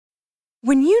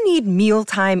When you need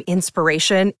mealtime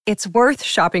inspiration, it's worth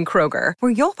shopping Kroger,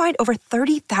 where you'll find over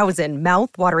 30,000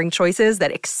 mouth-watering choices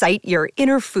that excite your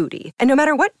inner foodie. And no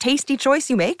matter what tasty choice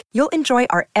you make, you'll enjoy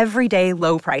our everyday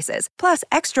low prices, plus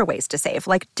extra ways to save,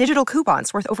 like digital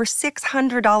coupons worth over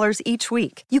 $600 each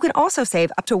week. You can also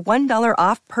save up to $1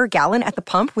 off per gallon at the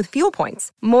pump with fuel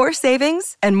points. More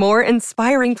savings and more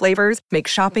inspiring flavors make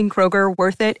shopping Kroger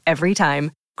worth it every time.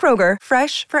 Kroger,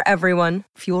 fresh for everyone.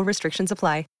 Fuel restrictions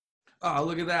apply. Oh,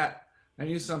 look at that. I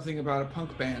knew something about a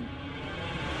punk band.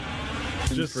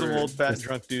 Just some old fat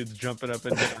drunk dudes jumping up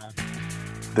and down.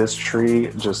 This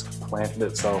tree just planted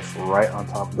itself right on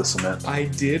top of the cement. I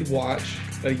did watch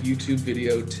a YouTube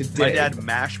video today. My dad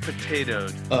mashed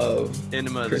potatoed of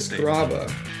Enema Chris Estate.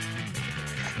 Carrabba.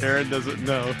 Aaron doesn't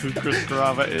know who Chris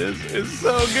Carrabba is. It's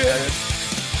so good.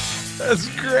 That's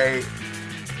great.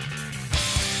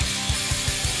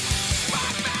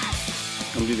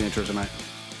 I'm gonna do the intro tonight.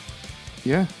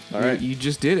 Yeah. All right. You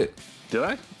just did it. Did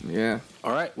I? Yeah.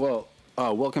 All right. Well,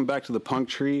 welcome back to the Punk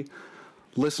Tree,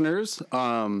 listeners.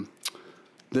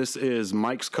 This is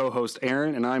Mike's co-host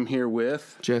Aaron, and I'm here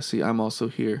with Jesse. I'm also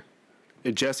here.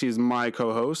 Jesse is my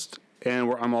co-host,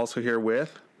 and I'm also here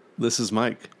with. This is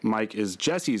Mike. Mike is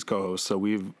Jesse's co-host. So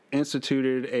we've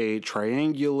instituted a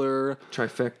triangular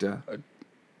Trifecta.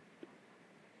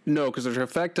 No, because the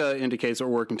trifecta indicates we're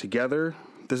working together.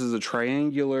 This is a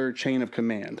triangular chain of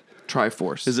command.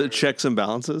 Triforce. Is it checks and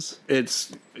balances?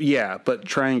 It's, yeah, but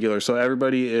triangular. So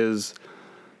everybody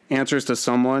answers to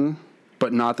someone,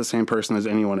 but not the same person as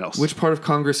anyone else. Which part of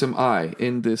Congress am I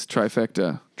in this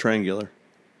trifecta? Triangular.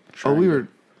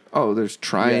 There's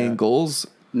triangles.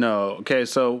 No. Okay,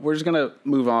 so we're just going to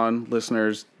move on,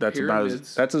 listeners. That's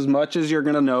Pyramids. that's as much as you're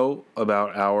going to know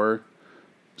about our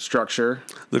structure.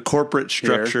 The corporate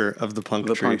structure of the punk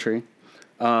tree.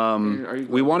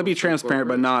 We want to be transparent,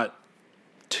 but not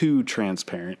too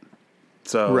transparent.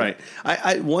 So Right.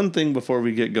 I one thing before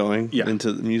we get going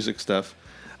into the music stuff.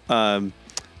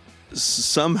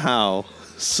 Somehow,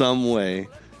 some way,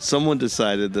 someone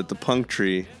decided that the punk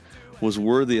tree was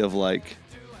worthy of like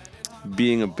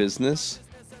being a business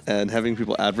and having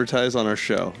people advertise on our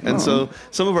show. And so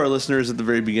some of our listeners at the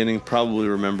very beginning probably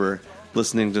remember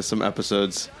listening to some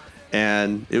episodes,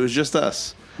 and it was just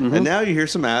us. Mm-hmm. And now you hear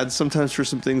some ads, sometimes for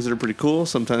some things that are pretty cool,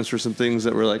 sometimes for some things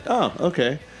that we're like, oh,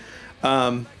 okay.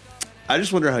 I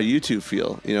just wonder how you two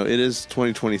feel. You know, it is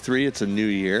 2023, it's a new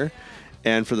year,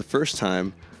 and for the first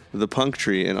time, the punk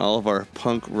tree and all of our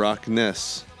punk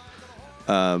rockness is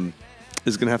going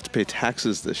to have to pay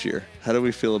taxes this year. How do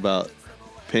we feel about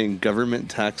paying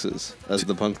government taxes as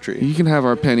the punk tree? You can have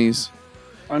our pennies.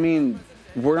 I mean,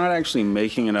 we're not actually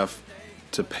making enough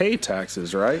to pay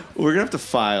taxes, right? We're going to have to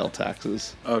file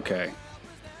taxes. Okay.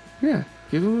 Yeah.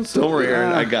 Give them some. Don't worry,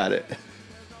 Aaron, I got it.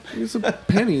 Give some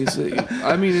pennies.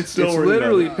 I mean, it's worry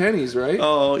literally about pennies, right?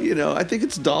 Oh, I think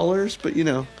it's dollars, but,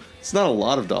 it's not a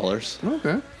lot of dollars.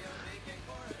 Okay.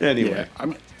 Anyway. Yeah. I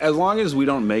mean, as long as we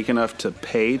don't make enough to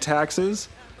pay taxes,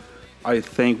 I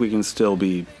think we can still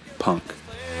be punk.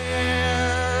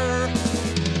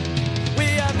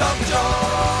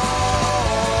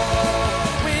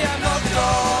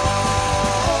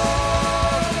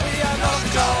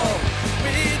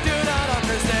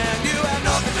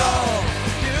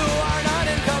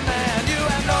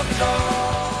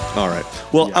 All right.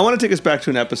 Well, I want to take us back to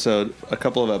an episode a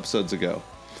couple of episodes ago.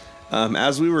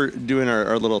 As we were doing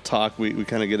our little talk, we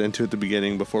kind of get into it at the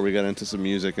beginning before we got into some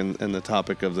music and the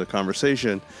topic of the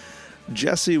conversation.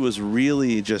 Jesse was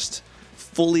really just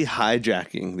fully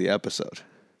hijacking the episode.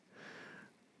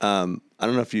 I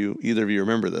don't know if either of you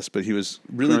remember this, but he was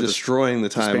really destroying the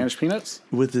time. Spanish peanuts?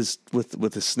 With his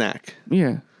snack.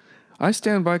 Yeah. I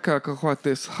stand by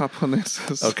cacahuates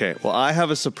japoneses. Okay. Well, I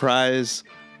have a surprise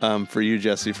for you,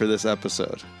 Jesse, for this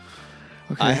episode.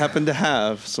 Okay. I happen to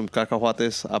have some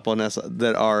cacahuates japonesas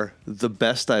that are the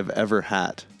best I've ever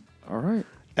had. All right.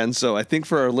 And so I think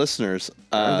for our listeners...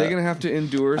 are they going to have to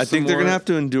endure I think they're going to have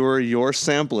to endure your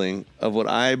sampling of what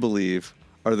I believe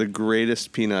are the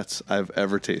greatest peanuts I've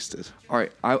ever tasted. All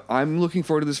right. I'm looking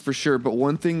forward to this for sure, but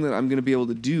one thing that I'm going to be able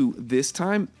to do this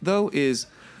time, though, is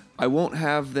I won't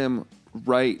have them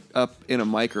right up in a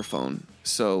microphone.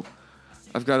 So...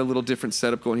 I've got a little different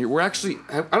setup going here. We're actually,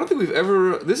 I don't think we've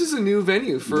ever, this is a new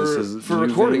venue for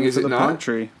recording, is it not? Punk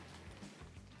tree.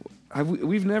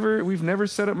 We've never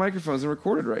set up microphones and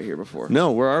recorded right here before.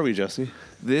 No, where are we, Jesse?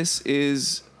 This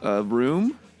is a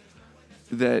room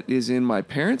that is in my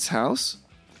parents' house,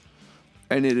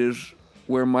 and it is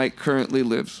where Mike currently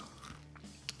lives.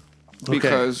 Okay.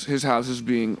 Because his house is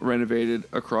being renovated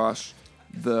across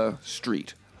the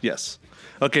street. Yes.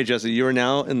 Okay, Jesse, you are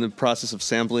now in the process of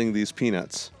sampling these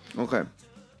peanuts. Okay.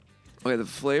 Okay, the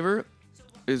flavor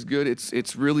is good.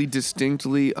 It's really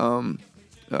distinctly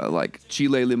like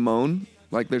chile limon.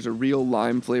 Like there's a real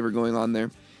lime flavor going on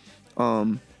there.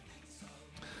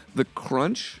 The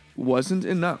crunch wasn't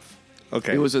enough.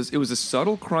 Okay. It was a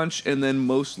subtle crunch and then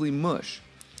mostly mush.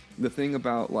 The thing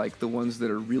about like the ones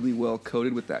that are really well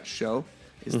coated with that shell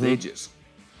is they just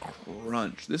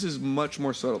crunch. This is much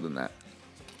more subtle than that.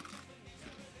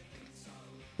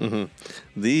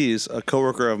 These, a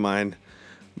coworker of mine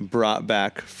brought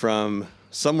back from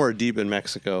somewhere deep in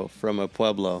Mexico, from a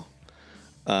pueblo,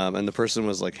 and the person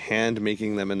was like hand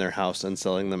making them in their house and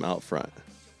selling them out front.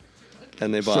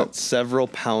 And they bought several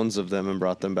pounds of them and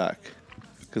brought them back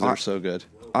because they're so good.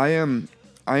 I am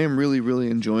really, really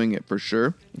enjoying it for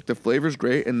sure. The flavor's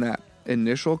great and that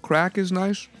initial crack is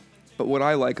nice. But what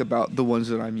I like about the ones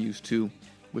that I'm used to,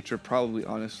 which are probably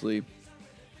honestly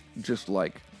just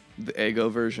like the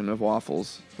Eggo version of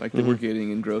waffles, like that we're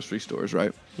getting in grocery stores,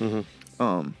 right?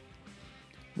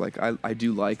 Like I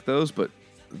do like those, but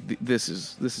this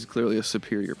is clearly a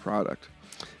superior product.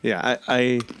 Yeah,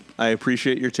 I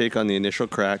appreciate your take on the initial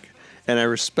crack, and I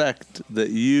respect that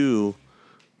you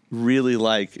really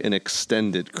like an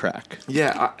extended crack.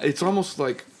 Yeah, it's almost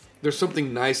like there's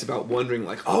something nice about wondering,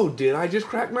 like, oh, did I just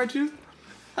crack my tooth?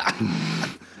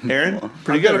 Aaron,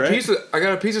 pretty good, right? I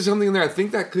got a piece of something in there. I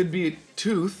think that could be a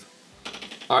tooth.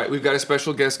 All right, we've got a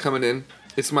special guest coming in.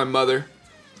 It's my mother.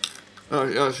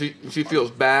 She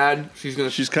feels bad.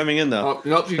 She's coming in though. Oh,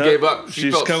 nope, she gave up. She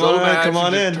felt so bad. Come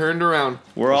on in. Turned around.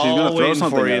 We're all waiting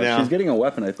for you now. She's getting a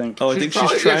weapon, I think. Oh, I think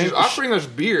she's trying. She's offering us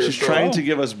beer. She's trying to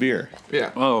give us beer.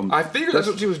 Yeah. I figured that's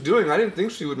what she was doing. I didn't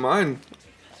think she would mind.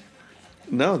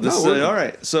 No, this is all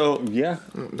right. So yeah.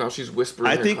 Now she's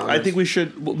whispering. I think we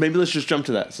should. Well, maybe let's just jump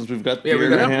to that since we've got beer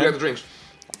in our hand. We got the drinks.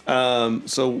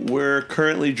 So we're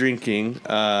currently drinking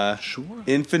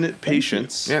Infinite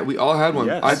Patience. Yeah, we all had one.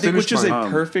 Yes. I think which is a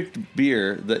perfect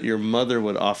beer that your mother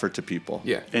would offer to people.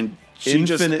 Yeah. And she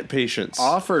Infinite Patience.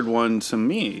 offered one to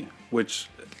me, which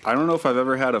I don't know if I've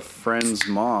ever had a friend's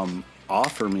mom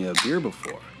offer me a beer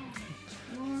before.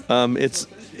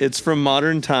 It's from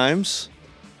Modern Times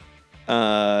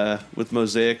with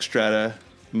Mosaic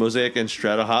and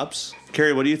Strata hops.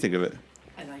 Carrie, what do you think of it?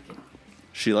 I like it.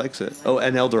 She likes it. Oh,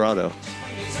 and El Dorado.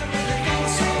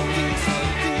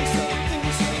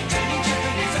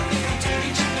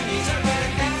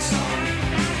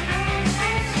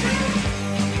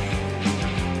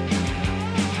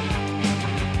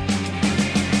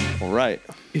 All right.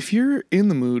 If you're in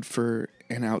the mood for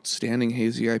an outstanding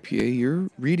hazy IPA, you're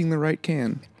reading the right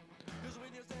can.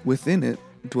 Within it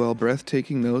dwell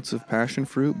breathtaking notes of passion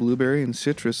fruit, blueberry, and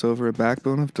citrus over a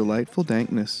backbone of delightful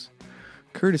dankness,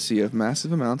 courtesy of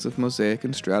massive amounts of Mosaic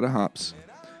and Strata hops.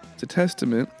 It's a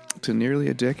testament to nearly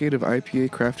a decade of IPA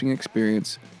crafting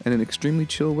experience and an extremely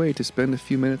chill way to spend a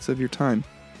few minutes of your time.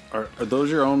 Are those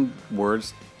your own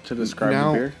words to describe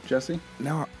the beer, Jesse?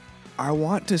 Now, I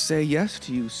want to say yes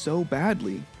to you so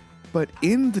badly, but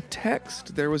in the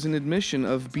text, there was an admission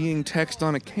of being text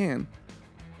on a can.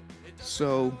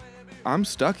 So, I'm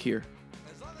stuck here.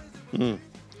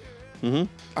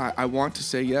 I want to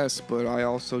say yes, but I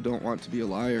also don't want to be a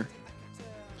liar.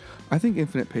 I think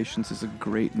Infinite Patience is a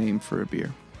great name for a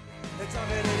beer.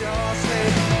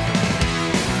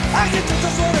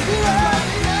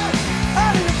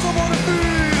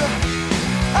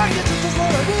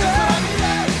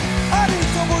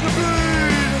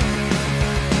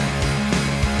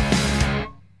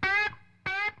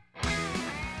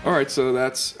 All right, so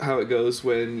that's how it goes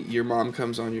when your mom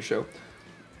comes on your show.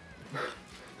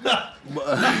 I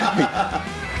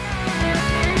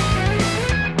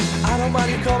don't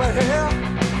mind you coming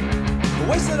here,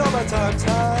 wasting all my time.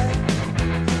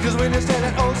 Cause when you're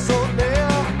standing oh so near,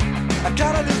 I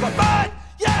gotta lose my mind,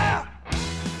 yeah!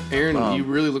 Aaron, you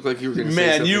really look like you were going to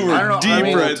say something. Man, you were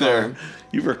deep right there. Time.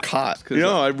 You were caught.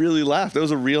 I really laughed. That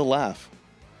was a real laugh.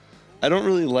 I don't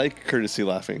really like courtesy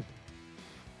laughing.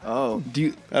 Oh,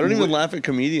 I don't even laugh at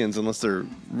comedians unless they're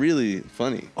really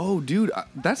funny. Oh, dude,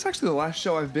 that's actually the last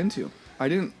show I've been to.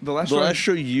 The last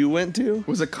show you went to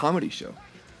was a comedy show.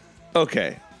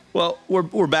 Okay, well,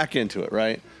 we're back into it,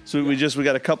 right? So we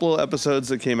got a couple of episodes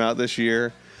that came out this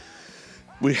year.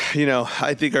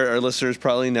 I think our listeners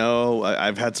probably know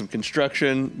I've had some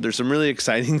construction. There's some really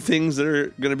exciting things that are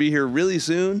going to be here really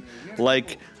soon,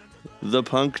 like the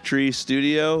Punk Tree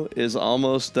Studio is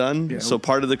almost done. Yeah. So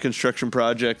part of the construction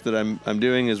project that I'm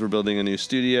doing is we're building a new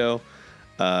studio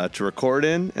to record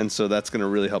in, and so that's going to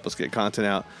really help us get content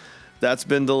out. That's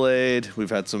been delayed. We've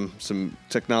had some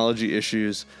technology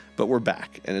issues, but we're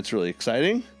back, and it's really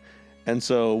exciting. And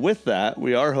so with that,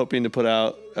 we are hoping to put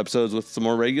out episodes with some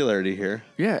more regularity here.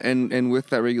 Yeah, and with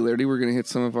that regularity, we're gonna hit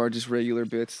some of our just regular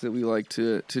bits that we like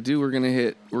to do. We're gonna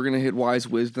hit wise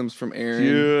wisdoms from Aaron.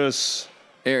 Yes.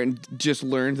 Aaron just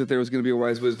learned that there was gonna be a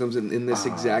wise wisdoms in this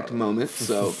exact moment.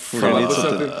 So We're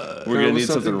gonna need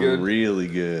something good. really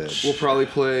good. We'll probably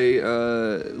play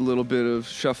a little bit of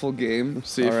shuffle game.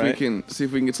 See if All we right. can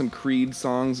get some Creed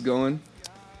songs going.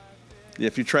 Yeah,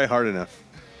 if you try hard enough,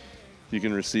 you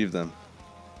can receive them.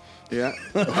 Yeah.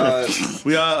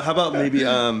 How about maybe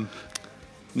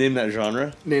name that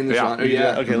genre? Name the genre.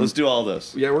 Yeah. Okay, let's do all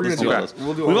those. Yeah, we're gonna Let's do all all those.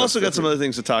 We'll do all We've that also got stuff some here. other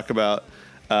things to talk about.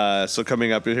 So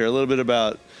coming up in here, a little bit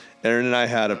about Aaron and I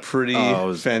had a pretty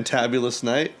fantabulous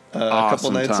night a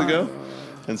couple nights ago.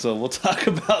 And so we'll talk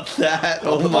about that.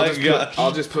 Oh my gosh.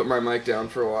 I'll just put my mic down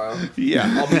for a while. Yeah.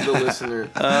 I'll be the listener.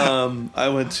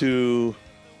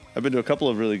 I've been to a couple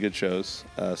of really good shows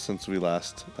since we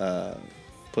last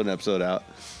put an episode out.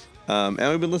 And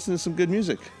we've been listening to some good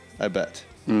music, I bet.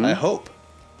 Mm-hmm. I hope.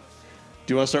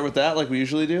 Do you want to start with that like we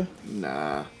usually do?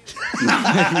 Nah.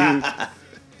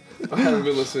 I haven't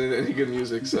been listening to any good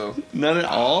music, so. None at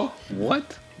all?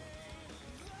 What?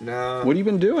 Nah. What have you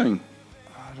been doing?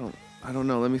 I don't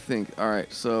know. Let me think. All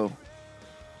right, so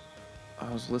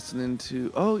I was listening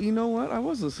to. Oh, you know what? I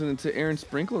was listening to Aaron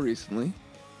Sprinkle recently,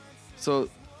 so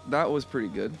that was pretty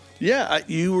good. Yeah,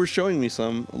 you were showing me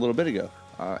some a little bit ago.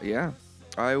 Yeah,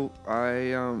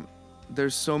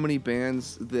 there's so many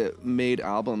bands that made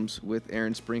albums with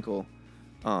Aaron Sprinkle,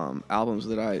 albums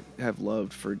that I have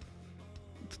loved for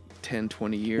 10,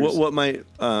 20 years. What might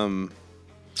our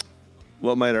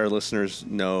listeners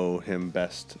know him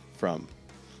best from?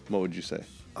 What would you say?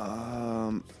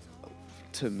 To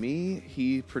me,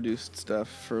 he produced stuff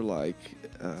for like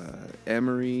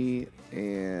Emery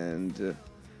and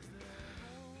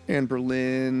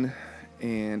Berlin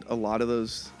and a lot of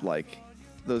those like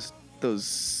those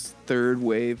third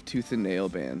wave Tooth and Nail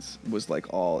bands was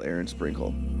like all Aaron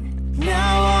Sprinkle.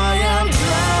 Now I am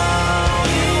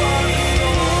drowning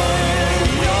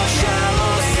in your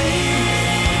shallow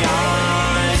sea.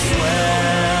 I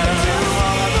swear to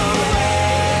all of the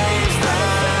waves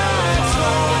that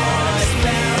twice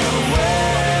bear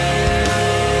away.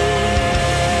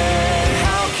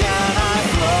 How can I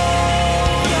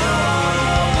float on a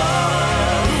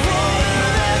water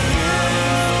that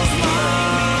fills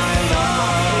my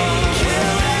lungs,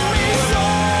 killing me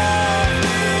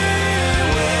softly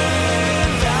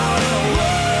without a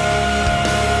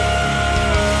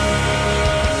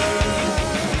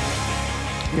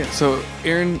Yeah, so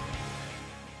Aaron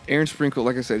Sprinkle,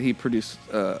 like I said, he produced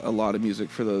a lot of music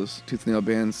for those Tooth and Nail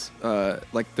bands,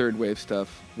 like third wave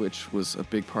stuff, which was a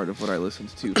big part of what I listened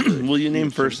to. Will you name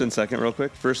first and second real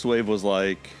quick? First wave was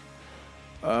like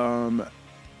MXPX.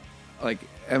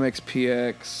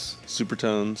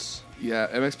 Supertones. Yeah,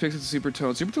 MXPX and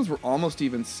Supertones. Supertones were almost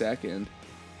even second.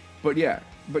 But yes.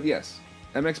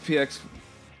 MXPX. I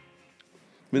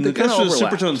mean, They the question kinda was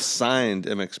overlapped. Supertones signed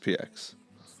MXPX,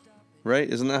 right?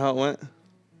 Isn't that how it went?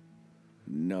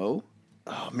 No.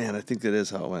 Oh man, I think that is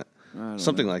how it went.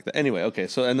 Something like that. Anyway, okay.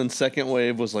 So and then second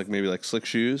wave was like maybe like Slick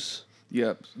Shoes.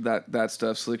 Yep, that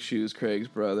stuff. Slick Shoes, Craig's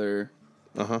brother,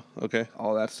 Okay.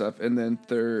 all that stuff. And then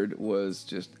third was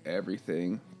just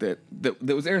everything that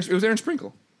was Aaron. It was Aaron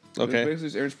Sprinkle. Okay. It was basically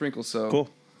just Aaron Sprinkle. So Cool.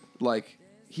 like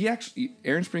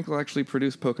Aaron Sprinkle actually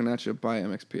produced Pocanatcha by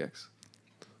MXPX.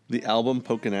 The album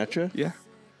Pocanatcha. Yeah,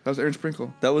 that was Aaron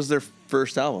Sprinkle. That was their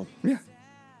first album. Yeah.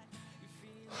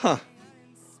 Huh.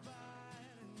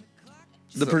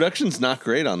 The production's not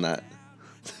great on that.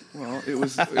 Well, it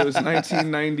was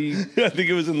 1990. I think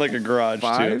it was in like a garage too.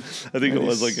 I think it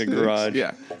was like a 96. garage.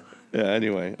 Yeah. Yeah.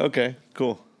 Anyway. Okay.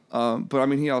 Cool. But I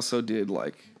mean, he also did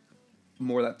like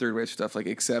more of that third wave stuff, like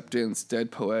Acceptance,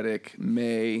 Dead Poetic,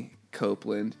 May,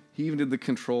 Copeland. He even did the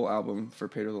Control album for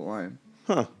Pedro the Lion.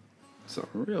 Huh. So,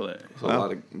 Really? so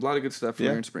a lot of good stuff from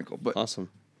Yeah. Aaron Sprinkle. But Awesome.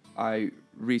 I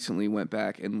recently went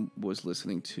back and was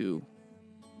listening to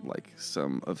like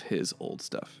some of his old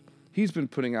stuff. He's been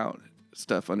putting out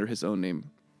stuff under his own name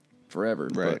forever.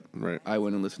 Right, but right. I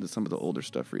went and listened to some of the older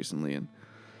stuff recently, and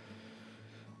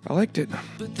I liked it.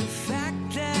 But the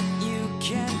fact that you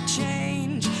can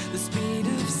change the speed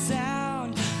of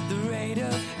sound, the rate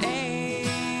of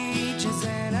age is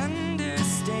an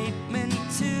understatement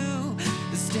to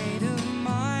the state of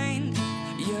mind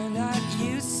you're not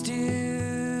used to.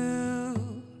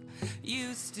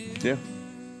 Yeah.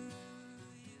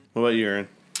 What about you, Aaron?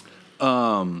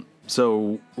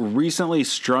 So recently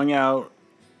Strung Out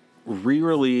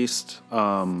re-released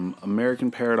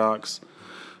American Paradox,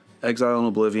 Exile in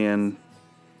Oblivion,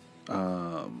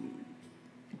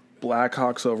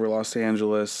 Blackhawks over Los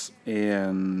Angeles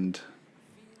and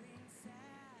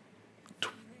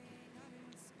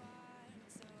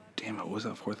damn it, what was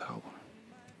that fourth album?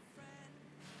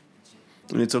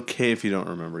 I mean, it's okay if you don't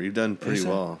remember. You've done pretty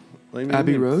well.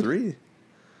 Abbey Road? 3?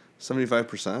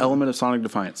 75%? Element of Sonic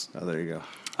Defiance. Oh, there you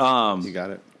go. You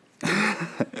got it.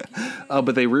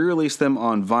 But they re-released them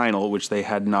on vinyl, which they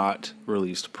had not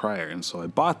released prior, and so I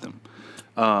bought them.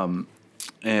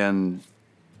 And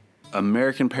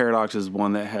American Paradox is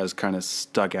one that has kind of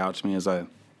stuck out to me as I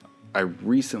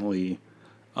recently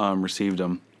received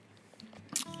them.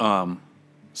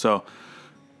 So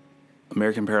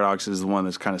American Paradox is the one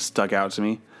that's kind of stuck out to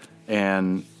me.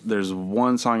 And there's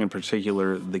one song in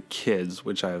particular, The Kids,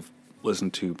 which I've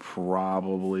listened to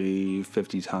probably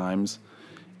 50 times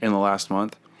in the last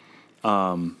month.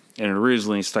 And it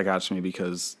originally stuck out to me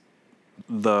because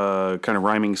the kind of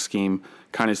rhyming scheme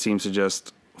kind of seems to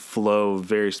just flow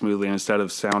very smoothly. And instead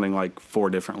of sounding like 4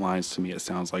 different lines to me, it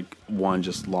sounds like one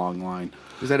just long line.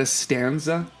 Is that a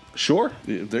stanza? Sure.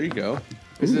 Yeah, there you go.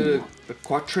 Is it a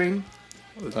quatrain?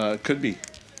 Could be.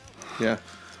 Yeah.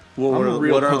 Well, I'm a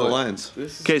real what are the poet. lines?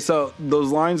 Okay, so those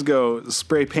lines go,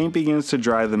 spray paint begins to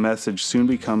dry, the message soon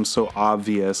becomes so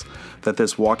obvious that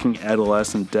this walking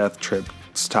adolescent death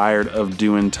trip's tired of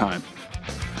doing time.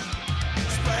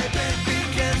 Spray paint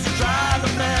begins to dry,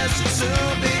 the message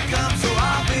soon becomes so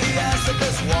obvious that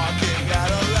this walking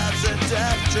adolescent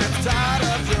death trip's tired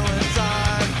of doing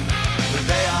time.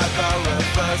 They are the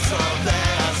reversal,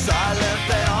 they are silent,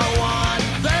 they are one.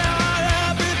 They are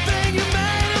everything you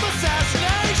made of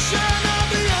assassination of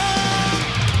the young.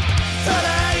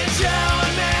 Today it's you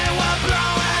and me, we're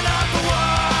blowing up the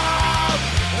world.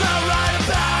 The right of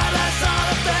paradise, all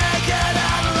if they get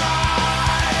out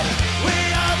alive. We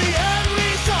are the end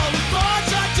result, we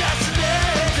forge our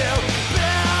destiny to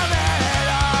build it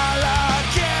all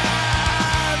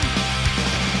again.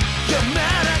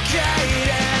 Communicate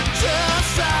into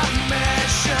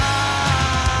submission.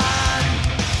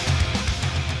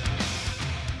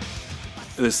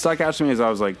 This stuck out to me as I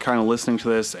was like kind of listening to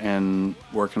this and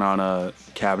working on a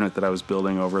cabinet that I was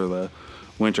building over the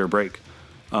winter break.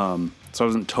 So I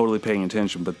wasn't totally paying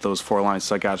attention, but those 4 lines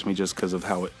stuck out to me just because of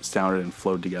how it sounded and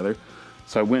flowed together.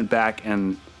 So I went back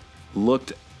and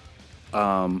looked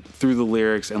through the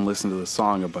lyrics and listened to the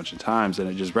song a bunch of times, and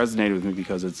it just resonated with me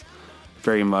because it's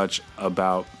very much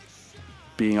about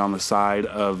being on the side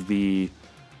of the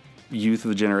youth of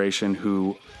the generation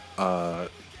who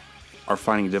are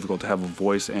finding it difficult to have a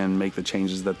voice and make the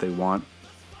changes that they want.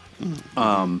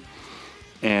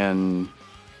 And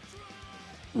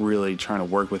really trying to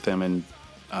work with them and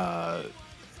kind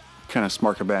of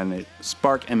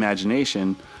spark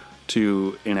imagination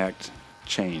to enact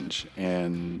change.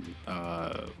 And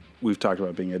we've talked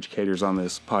about being educators on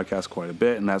this podcast quite a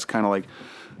bit, and that's kind of like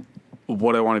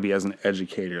what I want to be as an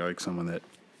educator, like someone that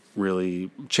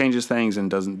really changes things and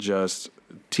doesn't just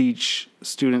teach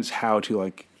students how to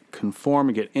like conform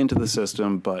and get into the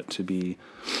system, but to be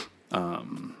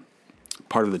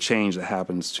part of the change that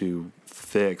happens to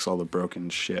fix all the broken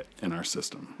shit in our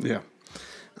system. Yeah.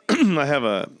 I have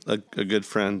a good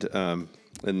friend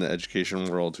in the education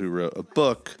world who wrote a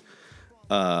book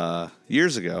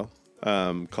years ago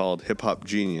called Hip Hop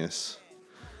Genius.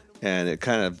 And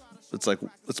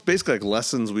it's basically like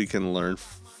lessons we can learn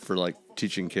for like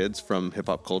teaching kids from hip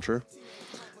hop culture.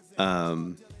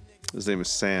 His name is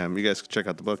Sam. You guys can check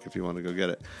out the book if you want to go get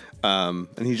it.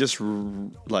 And he just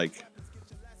released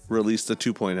the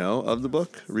 2.0 of the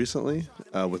book recently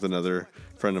with another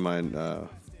friend of mine,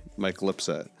 Mike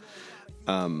Lipset.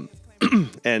 And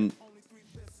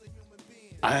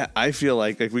I feel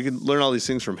like we can learn all these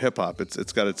things from hip hop.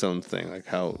 It's got its own thing, like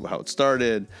how it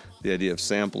started, the idea of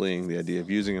sampling, the idea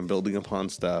of using and building upon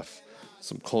stuff,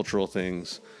 some cultural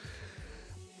things.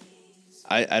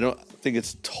 I don't think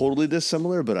it's totally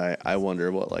dissimilar, but I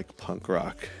wonder what like punk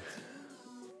rock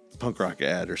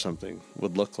ad or something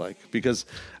would look like, because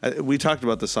we talked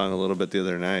about the song a little bit the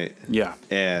other night. Yeah.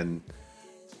 And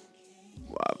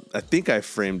I think I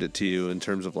framed it to you in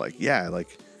terms of like, yeah,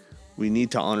 like we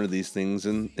need to honor these things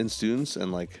in students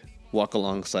and like walk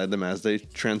alongside them as they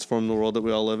transform the world that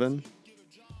we all live in,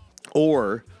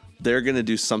 or they're going to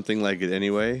do something like it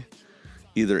anyway,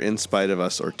 either in spite of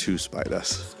us or to spite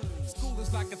us.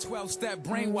 Like a 12-step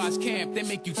brainwash camp. They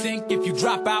make you think if you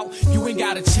drop out, you ain't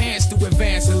got a chance to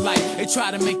advance in life. They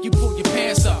try to make you pull your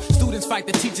pants up. Students fight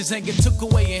the teachers and get took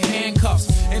away in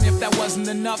handcuffs. And if that wasn't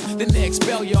enough, then they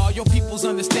expel you. All your people's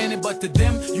understanding, but to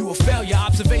them, you a failure.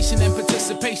 Observation and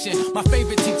participation. My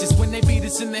favorite teachers, when they beat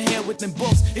us in the head with with them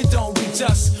books, it don't reach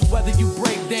us. Whether you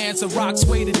break dance or rock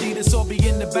suede Adidas or be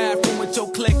in the bathroom with your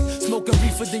clique, smoking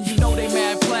reefer, then you know they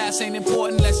mad. Class ain't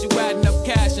important unless you adding up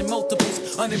cash and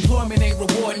multiples. Unemployment ain't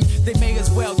rewarding. They may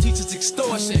as well teach us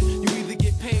extortion. You either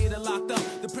get paid or locked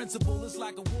up. The principal is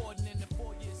like a warden in the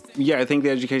 4 years. Yeah, I think the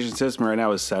education system right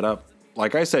now is set up,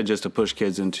 like I said, just to push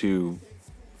kids into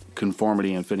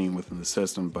conformity and fitting within the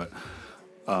system. But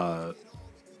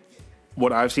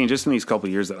what I've seen just in these couple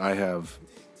of years that I have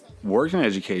worked in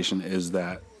education is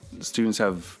that students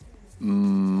have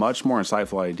much more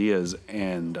insightful ideas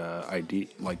and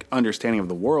understanding of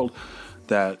the world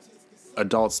that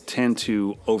adults tend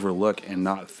to overlook and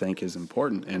not think is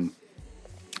important. And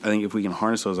I think if we can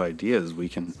harness those ideas, we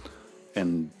can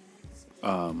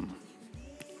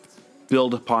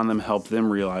build upon them, help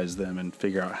them realize them, and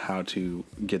figure out how to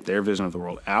get their vision of the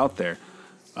world out there.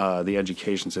 The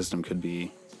education system could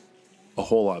be a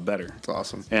whole lot better. It's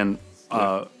awesome. And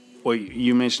what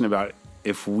you mentioned about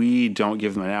if we don't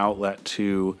give them an outlet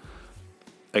to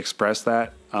express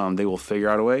that, they will figure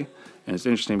out a way. And it's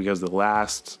interesting because the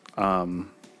last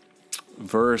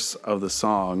verse of the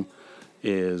song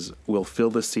is, "We'll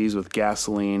fill the seas with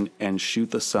gasoline and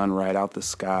shoot the sun right out the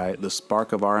sky. The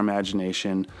spark of our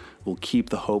imagination will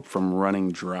keep the hope from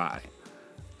running dry."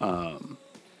 And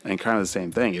kind of the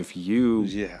same thing. If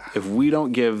we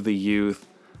don't give the youth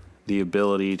the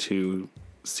ability to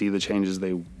see the changes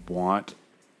they want,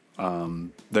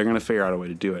 they're going to figure out a way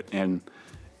to do it. And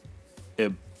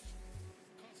it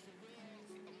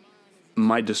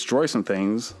might destroy some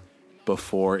things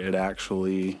before it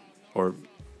actually, or...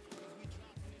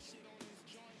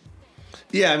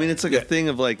 Yeah, I mean, it's like a thing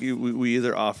of like, we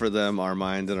either offer them our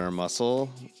mind and our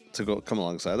muscle to go come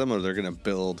alongside them, or they're going to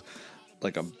build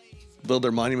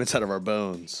their monuments out of our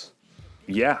bones.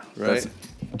 Yeah, right.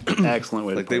 That's an excellent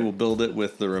way to like put they it. will build it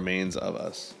with the remains of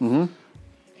us.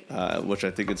 Mm-hmm. Which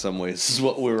I think in some ways is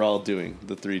what we're all doing.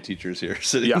 The three teachers here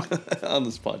sitting on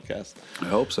this podcast. I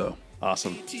hope so.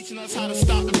 Awesome. Teaching us how to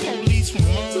stop the police from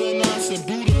murdering us and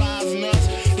brutalizing us.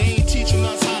 They ain't teaching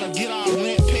us how to get our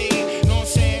rent paid. You know what I'm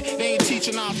saying? They ain't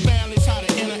teaching our families how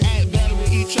to interact better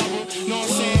with each other. You know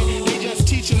what I'm saying? They just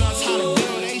teaching us how to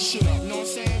build their shit up. You know what I'm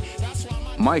saying? That's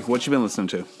why Mike, what you been listening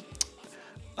to?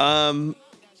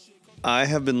 I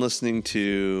have been listening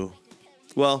to,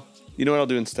 well, you know what I'll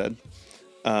do instead?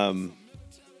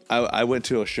 I went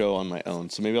to a show on my own,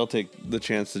 so maybe I'll take the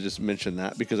chance to just mention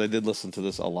that because I did listen to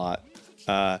this a lot.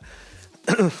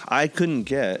 I couldn't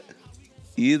get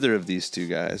either of these two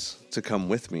guys to come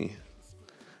with me.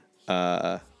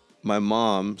 My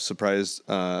mom surprised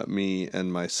me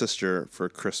and my sister for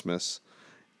Christmas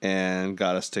and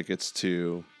got us tickets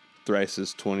to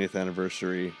Thrice's 20th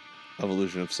anniversary of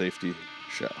Illusion of Safety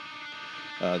show,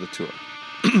 the tour.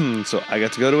 So I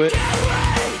got to go to it.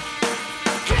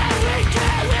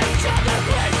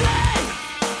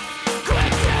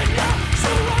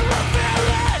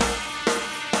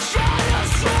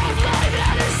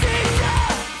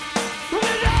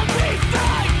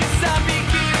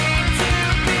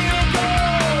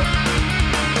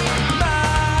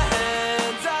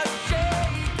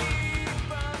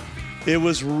 It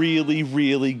was really,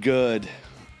 really good.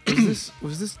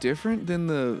 Was this different than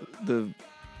the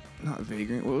not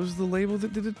Vagrant? What was the label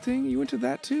that did the thing? You went to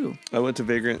that too. I went to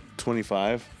Vagrant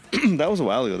 25. That was a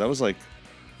while ago. That was like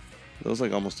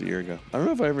almost a year ago. I don't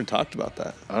know if I ever talked about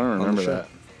that. I don't remember that.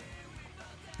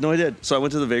 No, I did. So I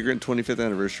went to the Vagrant 25th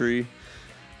anniversary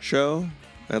show.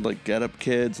 I had like Get Up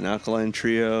Kids and Alkaline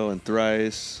Trio and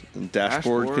Thrice and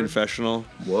Dashboard Confessional.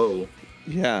 Whoa.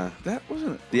 Yeah. That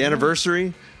wasn't The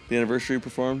anniversary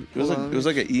performed. It was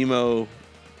like an emo,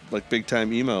 like big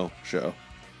time emo show.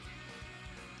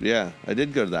 Yeah, I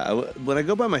did go to that. When I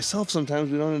go by myself,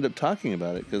 sometimes we don't end up talking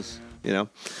about it because, you know.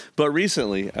 But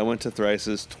recently, I went to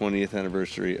Thrice's 20th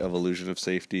anniversary of Illusion of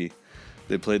Safety.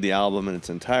 They played the album in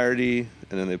its entirety,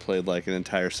 and then they played like an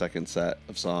entire second set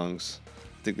of songs.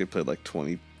 I think they played like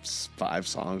 25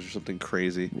 songs or something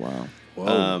crazy. Wow.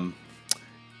 Whoa.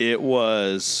 It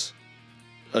was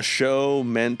a show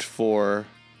meant for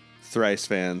Thrice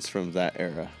fans from that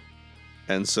era.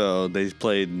 And so they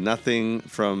played nothing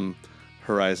from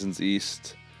Horizons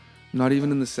East. Not even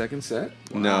in the second set?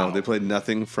 No, they played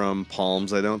nothing from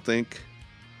Palms, I don't think.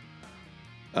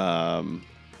 To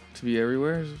Be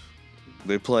Everywhere?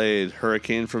 They played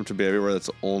Hurricane from To Be Everywhere. That's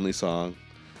the only song.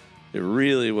 It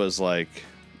really was like,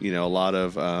 you know, a lot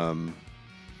of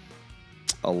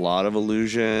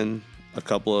Illusion, a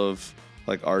couple of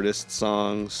like artist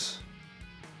songs.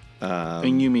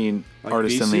 And you mean like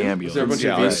Artists in the Visu? Ambulance? Is there a bunch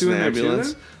of Artists Visu in in the there too,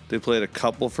 Ambulance. then? They played a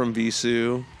couple from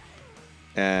Visu,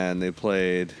 and they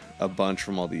played a bunch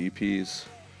from all the EPs.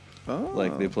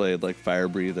 Like they played like Fire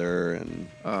Breather, and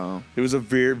Oh. it was a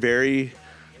very, very,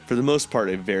 for the most part,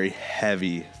 a very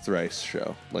heavy Thrice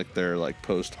show. Like their like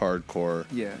post-hardcore,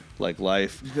 Yeah. like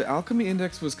life. The Alchemy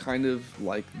Index was kind of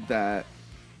like that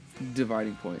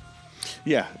dividing point.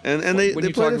 Yeah, and they When they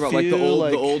you talk played a about like few,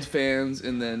 the old fans,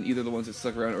 and then either the ones that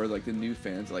stuck around or like the new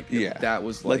fans, like Yeah, that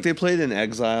was like they played In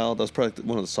Exile. That was probably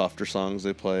one of the softer songs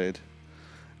they played.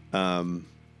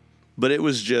 But it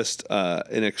was just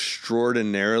an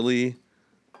extraordinarily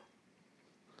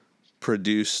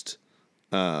produced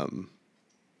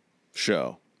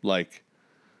show. Like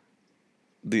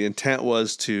the intent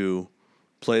was to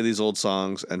play these old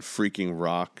songs and freaking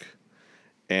rock.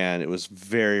 And it was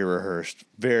very rehearsed,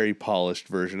 very polished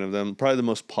version of them. Probably the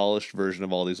most polished version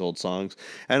of all these old songs.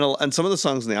 And some of the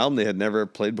songs in the album they had never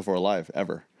played before live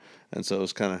ever. And so it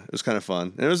was kind of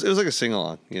fun. And it was like a sing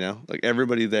along, like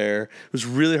everybody there. It was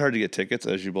really hard to get tickets,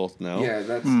 as you both know. Yeah,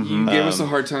 that's you gave us a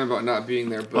hard time about not being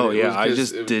there. But I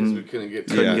just we couldn't get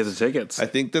get the tickets. I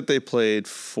think that they played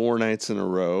 4 nights in a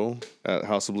row at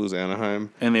House of Blues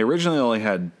Anaheim. And they originally only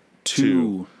had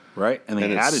two. Right? And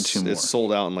they added 2 more. It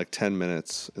sold out in like 10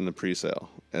 minutes in the pre-sale.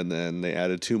 And then they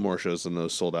added 2 more shows, and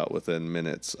those sold out within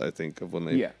minutes, I think, of when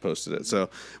they posted it. So,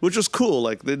 which was cool.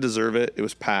 Like, they deserve it. It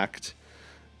was packed.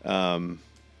 Yeah,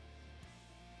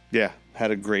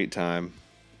 had a great time.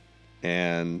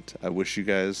 And I wish you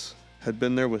guys had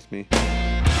been there with me.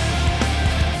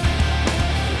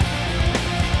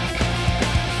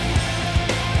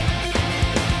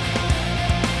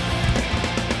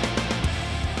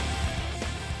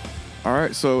 All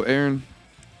right, so Aaron,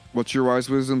 what's your wise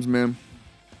wisdoms, man?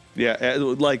 Yeah,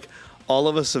 like all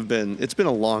of us have been. It's been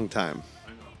a long time.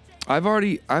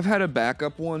 I've had a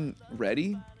backup one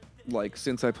ready, like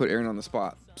since I put Aaron on the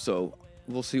spot. So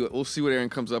we'll see what Aaron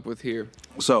comes up with here.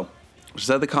 So, to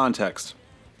set the context,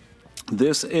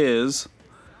 this is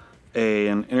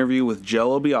an interview with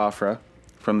Jello Biafra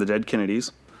from the Dead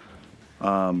Kennedys,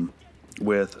 with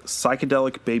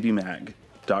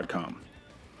psychedelicbabymag.com.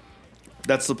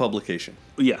 That's the publication.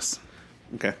 Yes.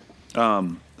 Okay.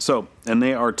 So, and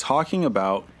they are talking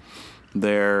about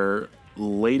their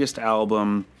latest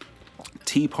album,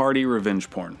 Tea Party Revenge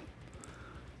Porn.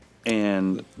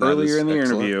 And earlier in the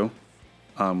interview,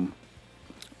 sorry,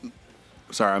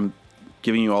 I'm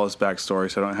giving you all this backstory,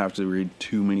 so I don't have to read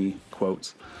too many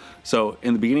quotes. So,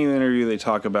 in the beginning of the interview, they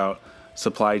talk about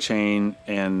supply chain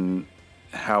and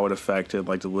how it affected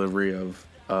like delivery of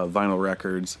vinyl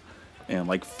records and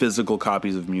like physical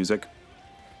copies of music.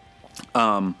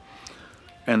 And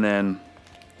then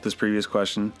this previous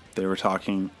question, they were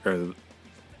talking, or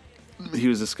he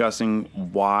was discussing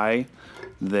why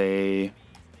they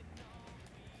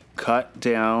cut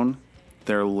down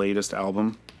their latest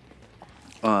album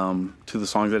to the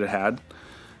songs that it had.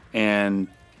 And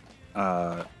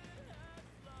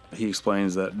he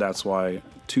explains that that's why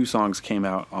 2 songs came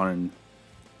out on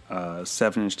a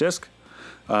 7-inch disc.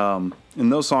 And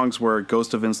those songs were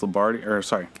Ghost of Vince Lombardi,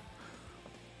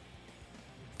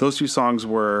 those 2 songs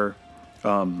were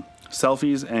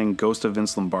Selfies and Ghost of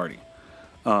Vince Lombardi.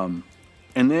 And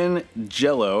then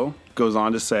Jello goes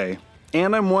on to say,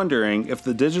 and I'm wondering if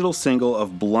the digital single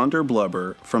of Blunder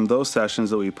Blubber from those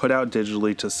sessions that we put out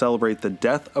digitally to celebrate the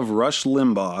death of Rush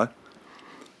Limbaugh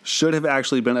should have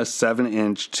actually been a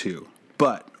 7-inch too.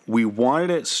 But we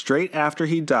wanted it straight after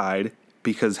he died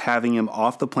because having him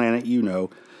off the planet, he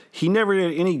never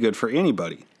did any good for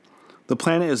anybody. The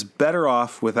planet is better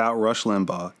off without Rush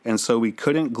Limbaugh, and so we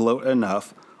couldn't gloat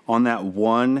enough on that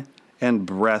one and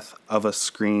breath of a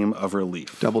scream of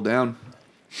relief. Double down.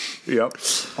 Yep.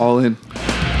 All in.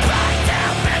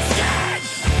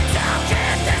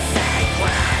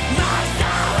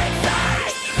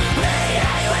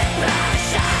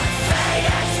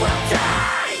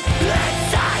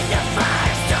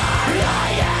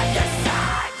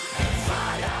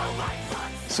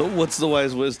 So what's the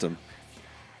wise wisdom?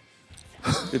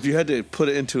 If you had to put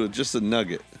it into just a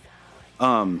nugget.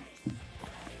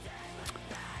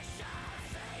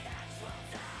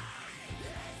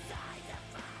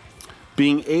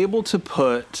 Being able to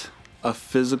put a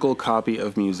physical copy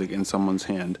of music in someone's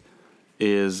hand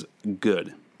is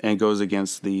good and goes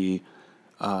against the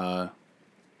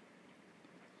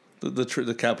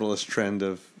capitalist trend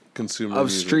of consumer of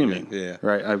music, streaming. Right? Yeah.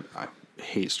 Right. I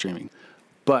hate streaming.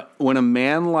 But when a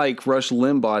man like Rush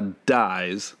Limbaugh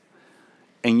dies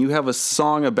and you have a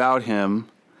song about him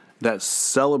that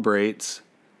celebrates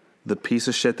the piece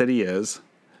of shit that he is,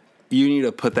 you need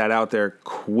to put that out there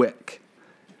quick.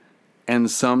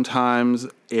 And sometimes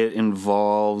it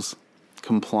involves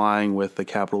complying with the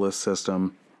capitalist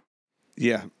system.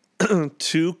 Yeah.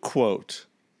 To quote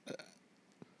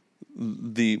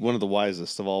one of the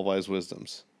wisest of all wise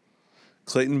wisdoms.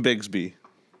 Clayton Bigsby,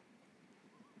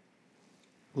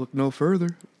 Look no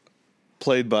further.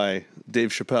 played by Dave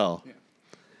Chappelle. Yeah.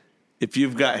 If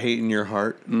you've got hate in your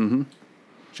heart,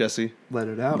 Jesse, Let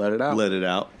it out. Let it out. let it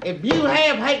out. If you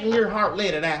have hate in your heart,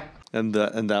 let it out. And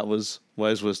that was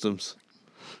wise wisdoms.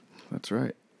 That's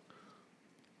right.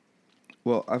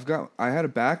 Well, I had a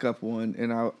backup one,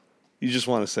 and You just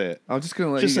want to say it. I was just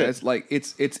gonna let Just you say guys like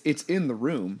it's in the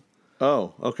room.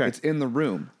 Oh, okay. It's in the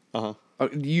room. Uh-huh.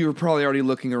 You're probably already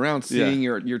looking around, seeing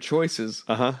your choices.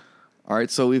 Uh-huh. All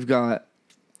right, so we've got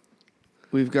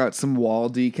some wall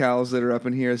decals that are up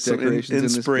in here as Some decorations in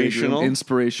this big room. inspirational?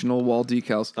 Inspirational wall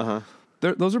decals. Uh-huh.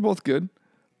 Those are both good.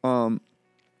 But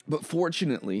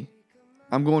fortunately,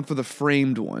 I'm going for the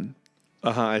framed one.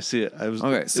 Uh-huh, I see it.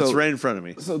 Okay, so it's right in front of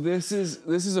me. So this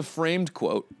is a framed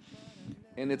quote,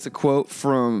 and it's a quote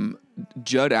from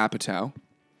Judd Apatow,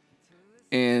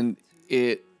 and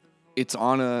it's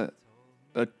on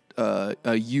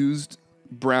a used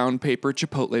brown paper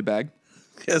Chipotle bag.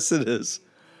 Yes, it is.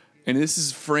 And this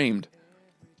is framed.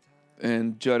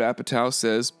 And Judd Apatow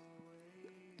says,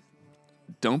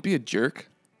 "Don't be a jerk.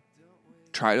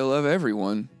 Try to love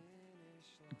everyone.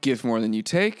 Give more than you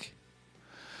take.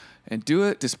 And do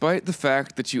it despite the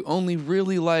fact that you only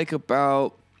really like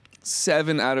about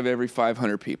 7 out of every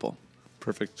 500 people."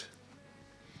 Perfect.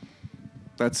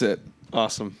 That's it.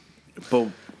 Awesome. But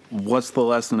what's the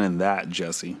lesson in that,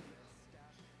 Jesse?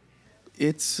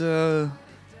 It's a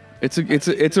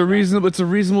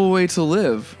reasonable way to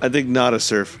live. I think Nada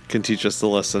Surf can teach us the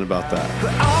lesson about that.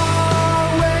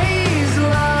 Always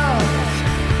love.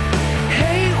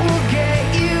 Hate will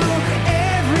get you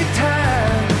every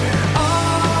time.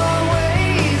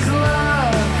 Always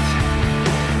love.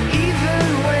 Even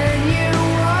when you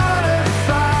wanna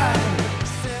fight.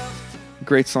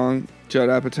 Great song. Judd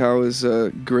Apatow is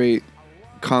a great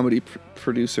comedy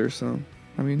producer, so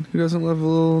I mean, who doesn't love a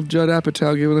little Judd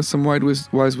Apatow giving us some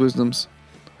wise wisdoms?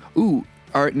 Ooh,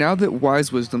 all right, now that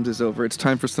wise wisdoms is over, it's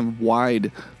time for some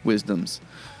wide wisdoms.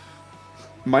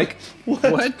 Mike?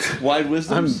 What? Wide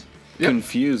wisdoms? I'm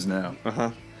confused now.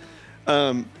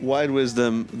 Wide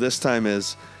wisdom this time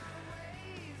is,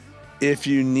 if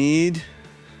you need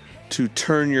to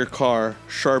turn your car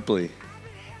sharply,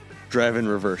 drive in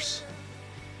reverse.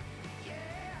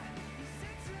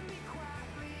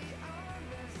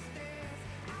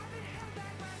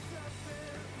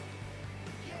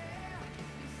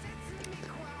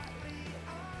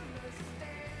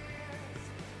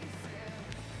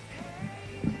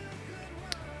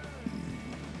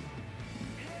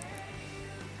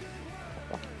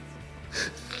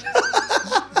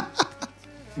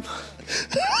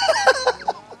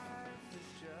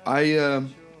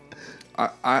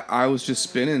 I was just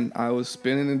spinning. I was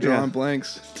spinning and drawing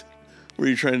blanks. Were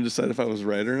you trying to decide if I was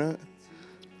right or not?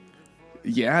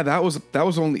 Yeah, that was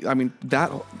only. I mean,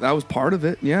 that was part of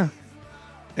it. Yeah,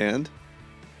 And?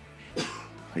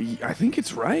 I think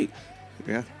it's right.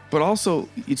 Yeah. But also,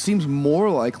 it seems more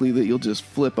likely that you'll just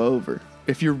flip over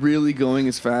if you're really going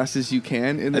as fast as you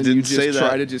can, and then you just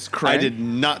try to just crank. I did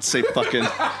not say fucking.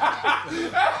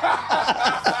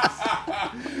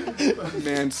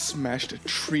 Man smashed a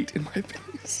treat in my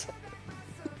face.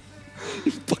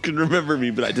 You fucking remember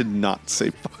me, but I did not say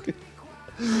fucking.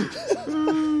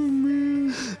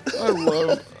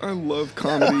 I love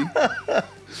comedy.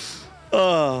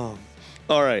 Oh,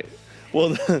 all right.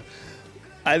 Well,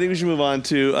 I think we should move on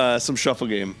to some shuffle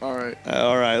game. All right.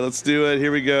 All right, let's do it.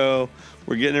 Here we go.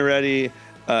 We're getting it ready.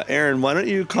 Aaron, why don't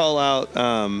you call out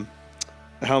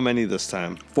how many this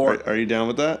time? 4. Are you down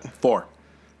with that? 4.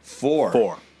 4.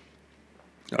 4.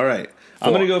 All right.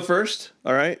 I'm going to go first.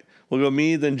 All right. We'll go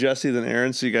me, then Jesse, then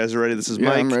Aaron. So you guys are ready. This is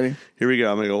Mike. I'm ready. Here we go.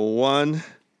 I'm going to go 1,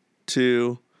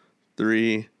 2,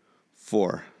 3,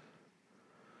 4.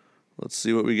 Let's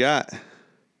see what we got.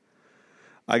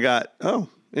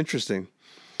 Interesting.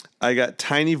 I got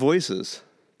Tiny Voices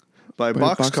by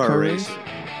Boxcar Race.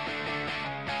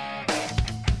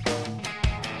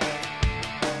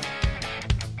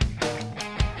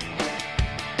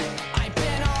 I've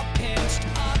been all pinched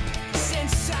up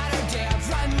since Saturday. I've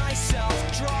run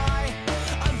myself dry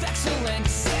of excellent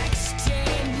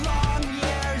 16 long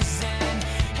years and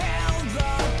held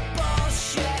the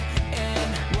bullshit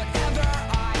in. Whatever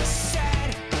I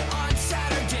said on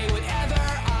Saturday, whatever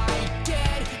I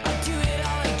did, I'll do it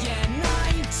all again.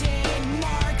 19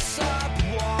 marks up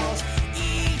walls.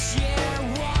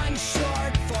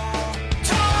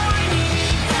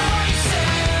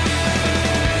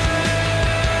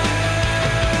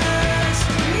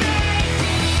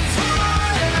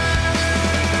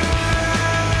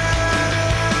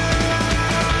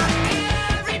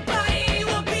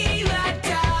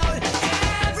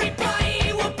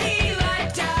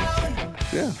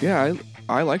 Yeah,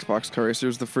 I liked Boxcar Racer. It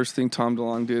was the first thing Tom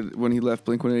DeLonge did when he left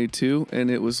Blink-182,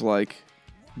 and it was like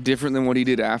different than what he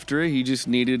did after it. He just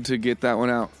needed to get that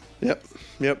one out. Yep.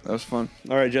 That was fun.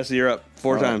 All right, Jesse, you're up.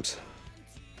 4 times.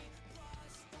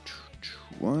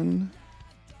 1,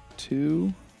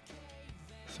 2,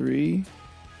 3.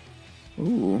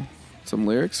 Ooh, some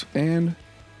lyrics. And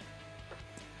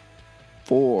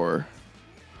 4.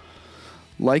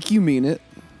 Like You Mean It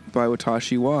by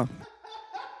Watashi Wa.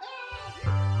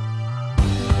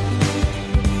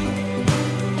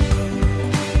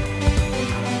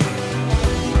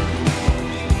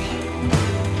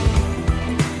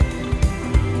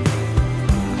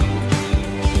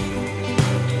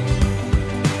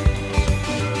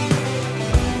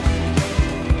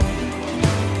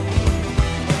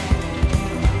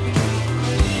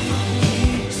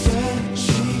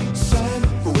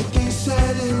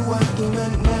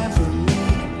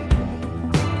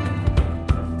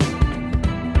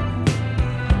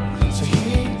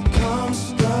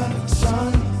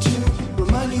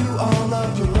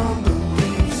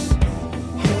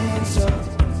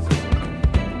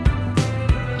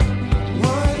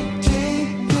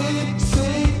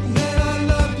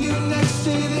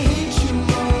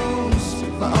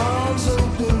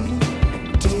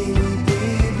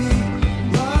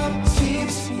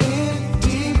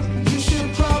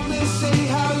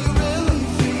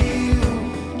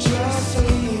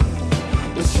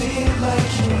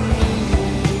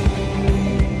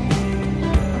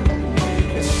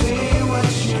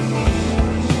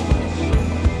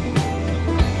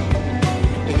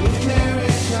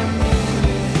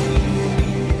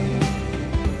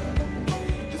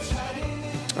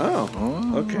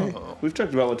 We've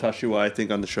talked about Watashi Wa, I think,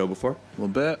 on the show before. A little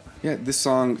bit. Yeah, this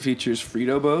song features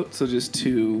Frito Boat, so just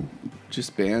two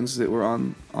bands that were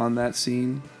on that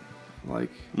scene. Like,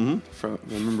 I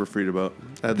remember Frito Boat.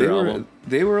 Had their album.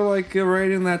 They were like right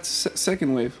in that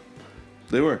second wave.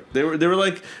 They were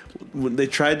like, they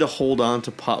tried to hold on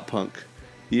to pop punk,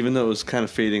 even though it was kind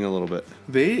of fading a little bit.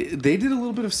 They did a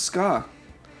little bit of ska.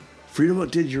 Frito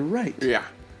Boat did. You're right. Yeah,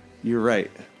 you're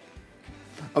right.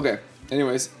 Okay.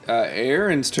 Anyways,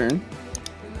 Aaron's turn.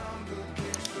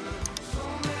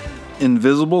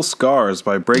 Invisible Scars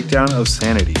by Breakdown of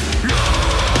Sanity.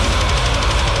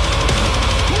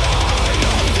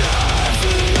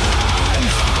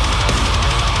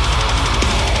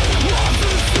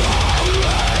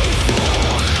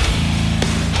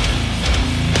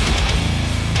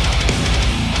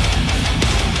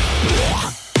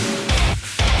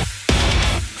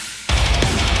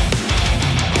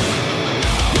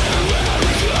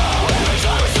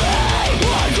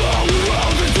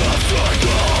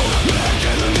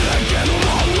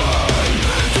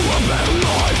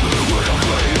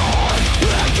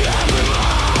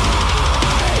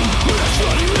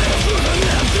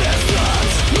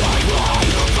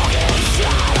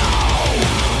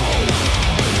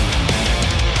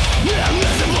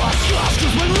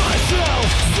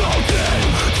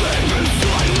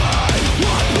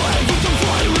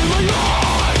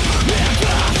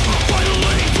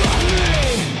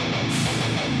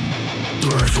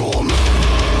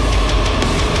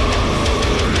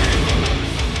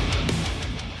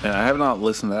 And I have not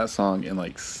listened to that song in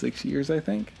like 6 years, I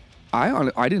think.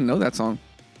 I didn't know that song.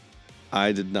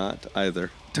 I did not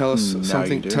either. Tell us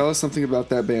something. Tell us something about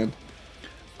that band.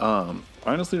 I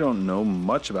honestly don't know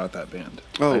much about that band.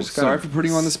 Oh, sorry for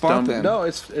putting you on the spot then. No,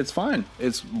 it's fine.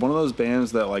 It's one of those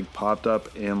bands that like popped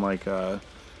up in like a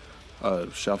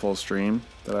shuffle stream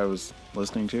that I was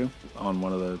listening to on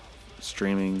one of the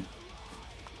streaming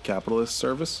capitalist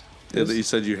service. Yeah, that you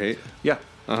said you hate? Yeah.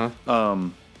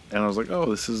 And I was like, oh,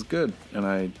 this is good. And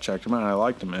I checked them out and I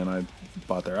liked them and I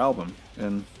bought their album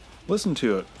and listened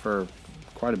to it for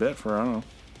quite a bit for, I don't know,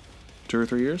 2 or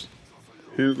 3 years.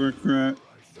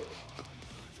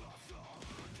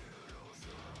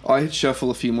 Oh, I hit shuffle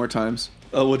a few more times.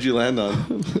 Oh, what'd you land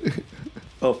on?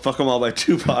 Oh, Fuck 'Em All by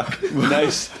Tupac.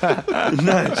 Nice.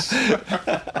 Nice.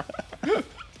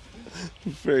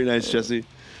 Very nice, Jesse.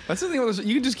 That's the thing with this.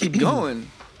 You can just keep going.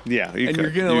 Yeah,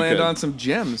 you're gonna land on some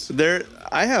gems.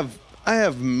 I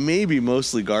have maybe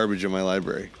mostly garbage in my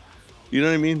library. You know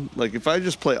what I mean? Like if I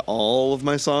just play all of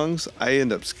my songs, I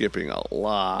end up skipping a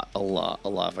lot.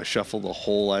 If I shuffle the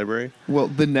whole library. Well,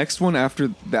 the next one after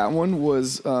that one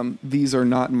was "These Are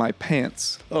Not My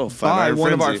Pants." Oh, by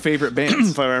one of our favorite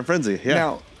bands, Five Iron Frenzy. Yeah.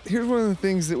 Now, here's one of the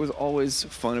things that was always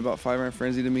fun about Five Iron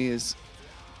Frenzy to me is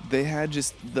they had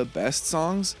just the best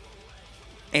songs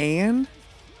and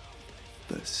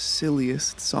the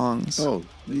silliest songs. Oh,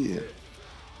 yeah.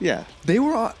 Yeah. They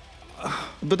were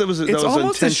but that was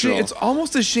intentional. It's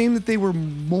almost a shame that they were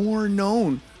more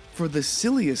known for the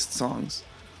silliest songs.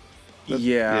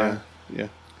 Yeah.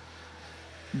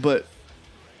 But,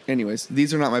 anyways,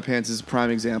 These Are Not My Pants is a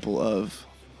prime example of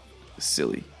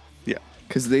silly. Yeah.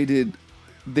 Because they did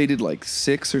like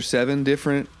 6 or 7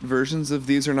 different versions of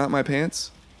These Are Not My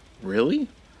Pants. Really?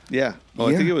 Yeah. Oh,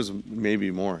 Yeah. I think it was maybe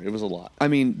more. It was a lot. I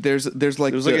mean, there's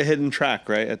like It was like a hidden track,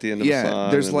 right, at the end of the song.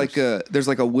 there's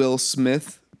like a Will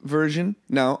Smith version.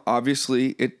 Now,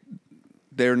 obviously,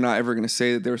 they're not ever going to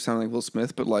say that they were sounding like Will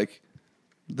Smith, but like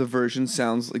the version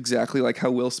sounds exactly like how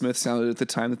Will Smith sounded at the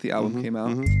time that the album came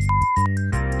out.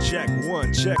 Check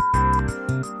 1, check.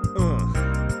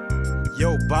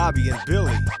 Yo, Bobby and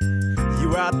Billy,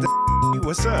 you out there?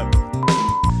 What's up?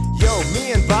 Yo,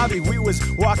 me and Bobby, we was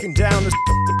walking down the.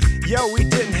 Yo, we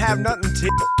didn't have nothing to.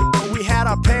 We had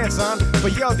our pants on,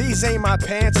 but yo, these ain't my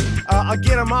pants. I'll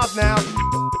get them off now.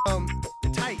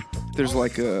 Tight. There's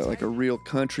like a real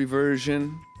country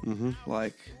version.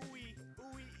 Like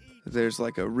there's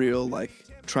like a real like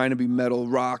trying to be metal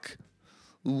rock.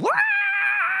 Wah!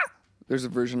 There's a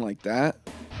version like that.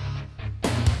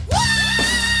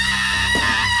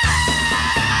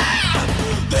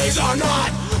 These are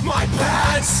not my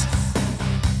pants.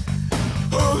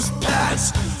 Whose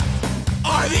pants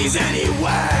are these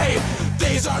anyway?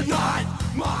 These are not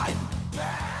my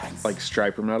pants. Like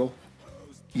striper metal?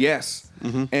 Yes.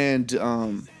 And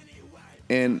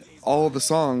all the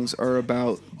songs are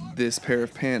about this pair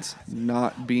of pants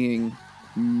not being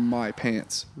my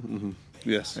pants.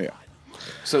 Yes. Yeah.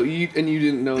 So you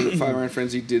didn't know that Five Iron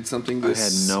Frenzy did something this I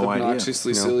had no idea.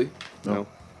 obnoxiously silly? No.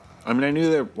 I mean, I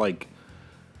knew that, like,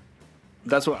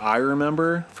 that's what I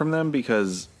remember from them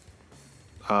because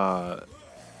the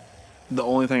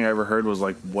only thing I ever heard was,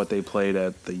 like, what they played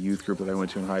at the youth group that I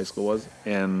went to in high school was.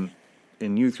 And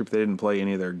in youth group, they didn't play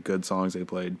any of their good songs. They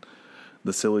played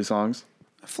the silly songs.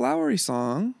 A flowery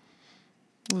song.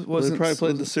 Well, they probably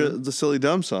played the silly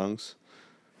dumb songs.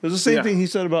 It was the same thing he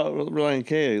said about Ryan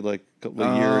K. like a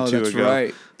year or two that's ago.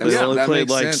 Right. They only that played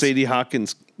makes like sense. Sadie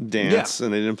Hawkins dance,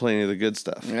 and they didn't play any of the good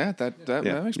stuff. Yeah, that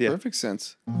makes perfect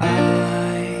sense.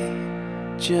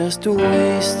 I just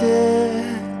wasted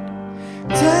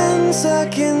 10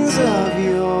 seconds of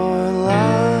your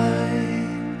life.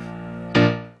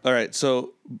 All right,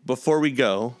 so before we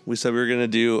go, we said we were gonna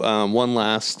do one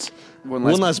last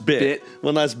bit.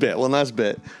 I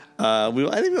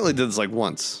think we only did this like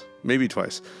once, maybe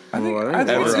twice. I think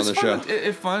ever on the show.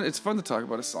 It's fun to talk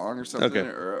about a song or something,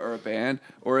 or a band,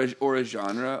 or a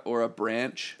genre, or a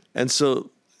branch. And so,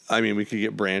 I mean, we could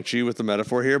get branchy with the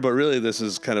metaphor here, but really, this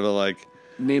is kind of a like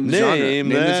name the genre. Name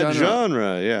that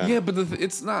genre. Yeah. Yeah, but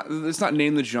it's not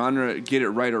name the genre, get it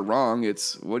right or wrong.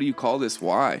 It's what do you call this?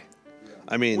 Why?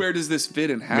 I mean, where does this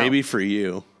fit and how? Maybe for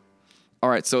you. All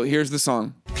right, so here's the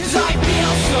song. 'Cause I feel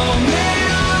so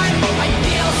mad, I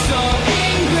feel so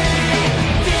angry,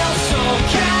 feel so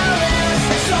careless,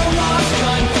 so lost,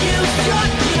 confused,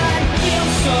 just yet, feel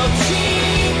so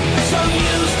cheap, so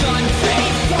used,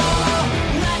 unfaithful.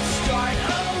 Let's start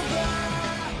over.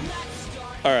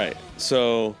 All right,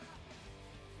 so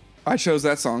I chose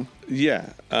that song.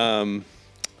 Yeah.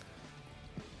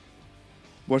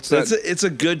 What's that? It's a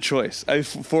good choice.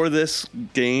 For this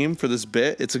game, for this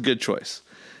bit, it's a good choice.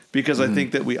 Because I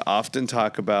think that we often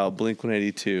talk about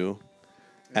Blink-182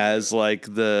 as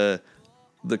like the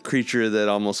creature that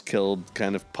almost killed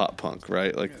kind of pop punk,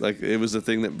 right? Like it was the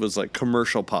thing that was like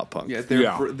commercial pop punk. Yeah,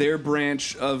 their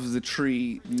branch of the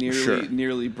tree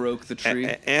nearly broke the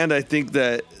tree. And I think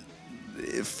that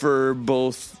for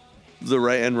both the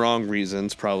right and wrong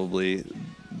reasons, probably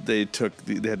they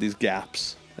had these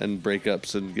gaps and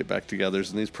breakups and get back togethers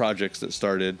and these projects that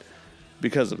started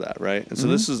because of that, right? And so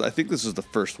I think this is the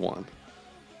first one.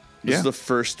 This is the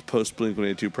first post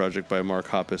Blink-182 project by Mark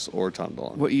Hoppus or Tom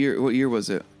DeLonge. What year was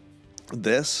it?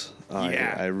 This?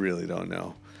 I really don't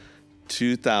know.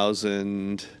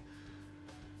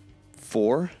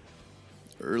 2004?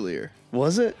 Earlier.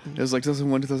 Was it? It was like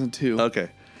 2001, 2002. Okay.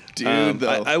 Dude,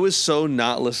 though. I was so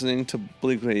not listening to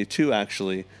Blink-182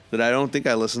 actually that I don't think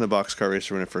I listened to Boxcar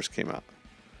Racer when it first came out.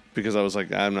 Because I was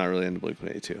like, I'm not really into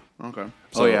Blink-182. Okay.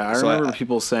 I remember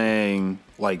people saying,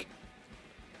 like,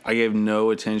 I gave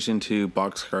no attention to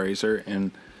Boxcar Racer,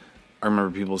 and I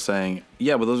remember people saying,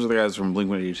 yeah, but those are the guys from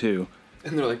Blink-182.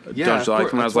 And they're like, yeah, don't you like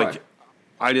them? And I was why. like,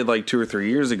 I did like 2 or 3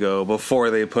 years ago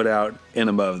before they put out In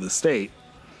Above the State.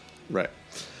 Right.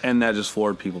 And that just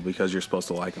floored people because you're supposed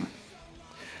to like them.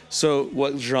 So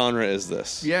what genre is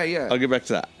this? Yeah. I'll get back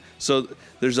to that. So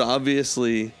there's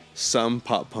obviously some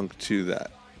pop punk to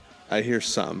that. I hear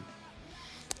some.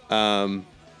 One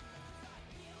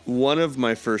of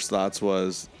my first thoughts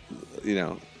was,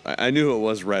 I knew who it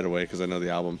was right away because I know the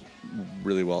album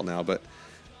really well now, but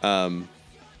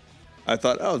I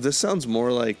thought, oh, this sounds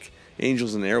more like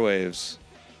Angels and Airwaves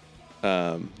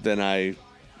than I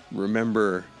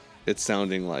remember it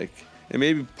sounding like. And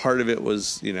maybe part of it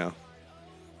was, you know,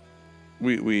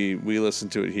 we listen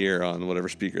to it here on whatever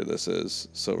speaker this is,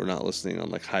 so we're not listening on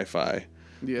like hi-fi,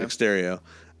 like stereo.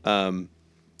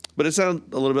 But it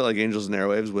sounded a little bit like Angels and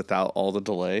Airwaves without all the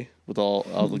delay, with all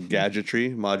the gadgetry,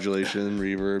 modulation,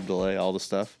 reverb, delay, all the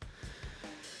stuff.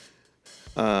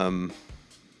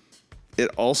 It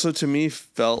also to me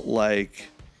felt like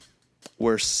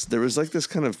where there was like this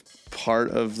kind of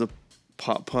part of the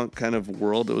pop punk kind of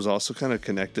world that was also kind of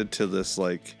connected to this,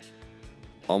 like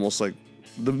almost like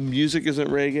the music isn't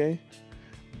reggae,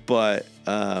 but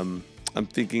I'm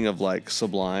thinking of like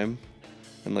Sublime,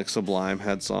 and like Sublime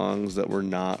had songs that were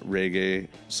not reggae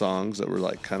songs that were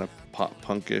like kind of pop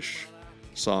punkish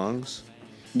songs.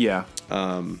 Yeah.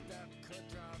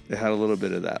 It had a little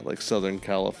bit of that, like Southern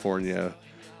California,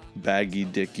 baggy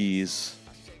Dickies,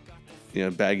 you know,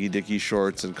 baggy Dickie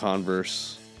shorts and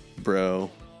Converse,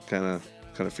 bro, kind of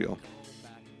feel.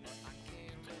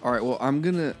 All right, well, I'm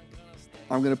gonna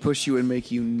push you and make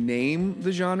you name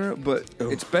the genre, but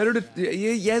it's better to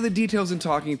the details in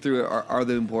talking through it are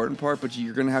the important part, but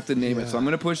you're gonna have to name it. So I'm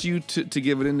gonna push you to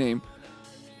give it a name.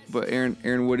 But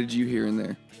Aaron, what did you hear in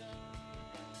there?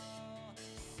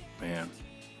 Man.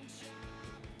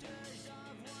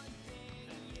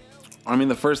 I mean,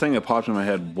 the first thing that popped in my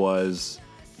head was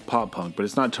pop punk, but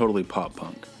it's not totally pop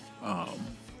punk.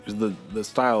 Because the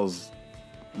style's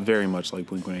very much like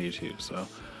Blink-182, so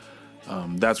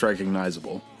that's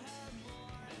recognizable.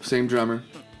 Same drummer.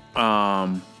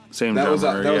 Same that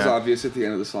drummer. That was obvious at the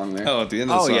end of the song there. Oh, at the end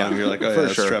of the song, you're like, oh yeah,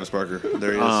 that's Travis Barker.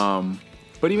 There he is.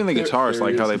 But even the guitars,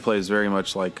 like how they play, is very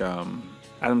much like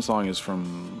Adam's song is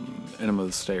from Enema of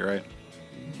the State, right?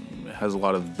 It has a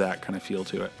lot of that kind of feel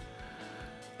to it.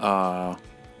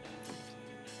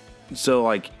 So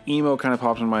like emo kind of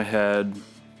popped in my head.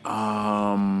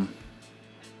 I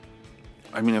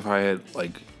mean, if I had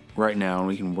like right now, and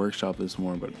we can workshop this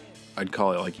more, but I'd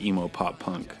call it like emo pop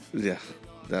punk. Yeah,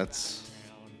 that's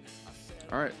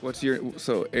all right.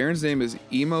 So Aaron's name is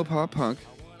emo pop punk.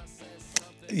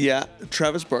 Yeah,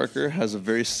 Travis Barker has a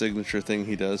very signature thing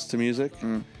he does to music.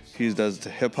 He does it to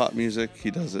hip hop music. He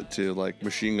does it to like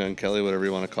Machine Gun Kelly, whatever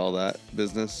you want to call that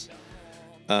business.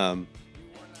 I'm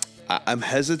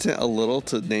hesitant a little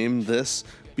to name this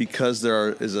because there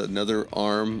is another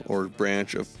arm or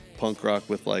branch of punk rock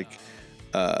with like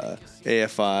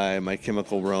AFI, My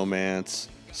Chemical Romance,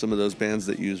 some of those bands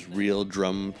that use real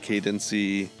drum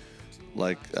cadency,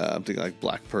 like I'm thinking like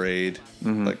Black Parade,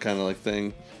 that kind of like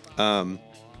thing.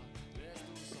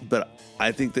 But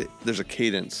I think that there's a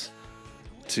cadence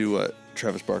to what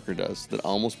Travis Barker does that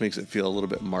almost makes it feel a little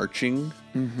bit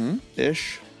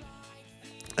marching-ish.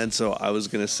 And so I was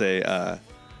going to say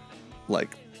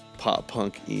like pop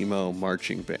punk emo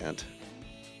marching band.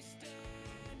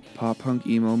 Pop punk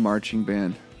emo marching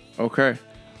band. Okay.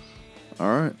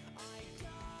 All right.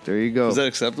 There you go. Is that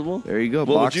acceptable? There you go.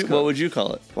 What would you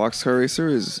call it? Boxcar Racer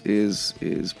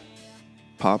is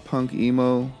pop punk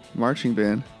emo marching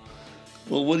band.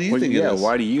 Well, what do you think? Yeah,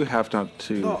 why do you have not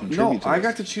to contribute to this? I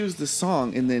got to choose the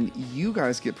song, and then you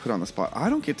guys get put on the spot. I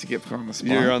don't get to get put on the spot.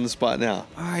 You're on the spot now.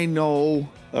 I know.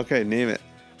 Okay, name it.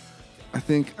 I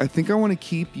think I want to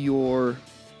keep your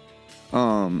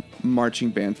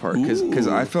marching band part because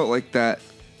I felt like that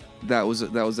was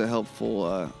a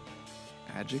helpful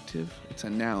adjective. It's a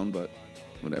noun, but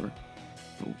whatever.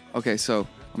 Okay, so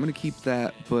I'm gonna keep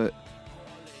that, but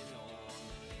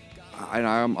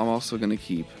I'm also gonna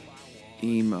keep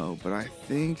emo, but I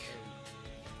think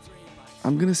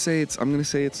I'm gonna say it's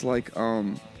like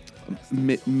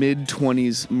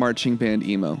mid-20s marching band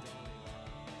emo.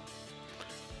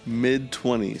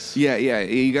 Mid-20s. Yeah,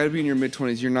 you got to be in your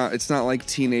mid-20s. It's not like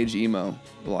teenage emo,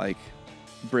 like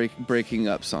breaking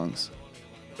up songs.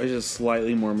 It's just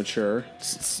slightly more mature.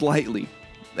 Slightly,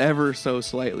 ever so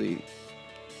slightly.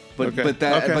 But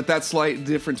that slight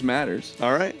difference matters.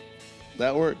 All right,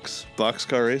 that works.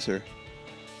 Boxcar Racer.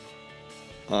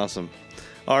 Awesome.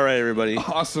 All right, everybody.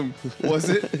 Awesome. Was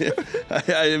it?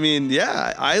 I mean,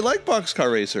 yeah, I like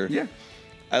Boxcar Racer. Yeah.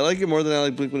 I like it more than I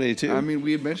like Blink-182. I mean,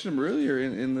 we had mentioned them earlier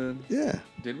in the... Yeah.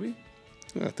 Did we?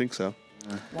 I think so.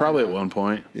 Probably at one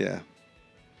point. Yeah.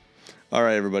 All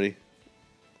right, everybody.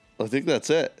 I think that's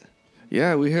it.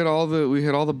 Yeah, we hit all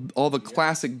the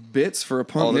classic bits for a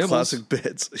punk. All the nibbles. classic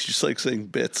bits. I just like saying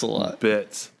bits a lot.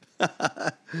 Bits. All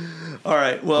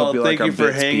right. Well, you thank like you for our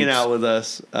bits hanging peeps. out with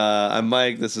us. I'm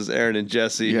Mike. This is Aaron and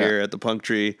Jesse here at the Punk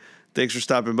Tree. Thanks for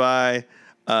stopping by.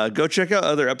 Go check out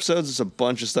other episodes. It's a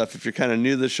bunch of stuff. If you're kind of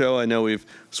new to the show, I know we've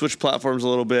switched platforms a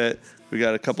little bit. We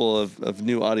got a couple of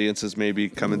new audiences maybe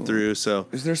coming through. So,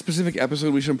 is there a specific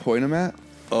episode we should point them at?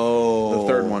 Oh, The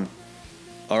third one.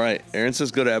 All right. Aaron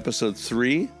says go to episode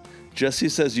 3. Jesse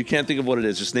says you can't think of what it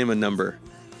is. Just name a number.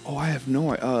 Oh, I have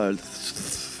no idea.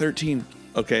 13.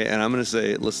 Okay, and I'm going to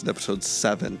say listen to episode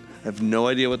 7. I have no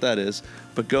idea what that is,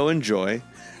 but go enjoy.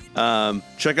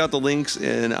 Check out the links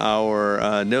in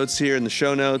our notes here in the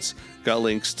show notes. Got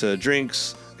links to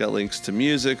drinks, got links to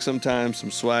music sometimes, some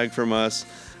swag from us.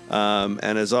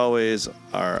 And as always,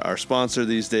 our sponsor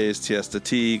these days, Tiesta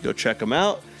Tea. Go check them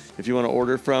out. If you want to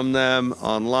order from them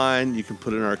online, you can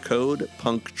put in our code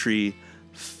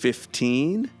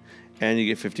PUNKTREE15, and you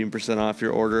get 15% off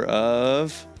your order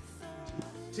of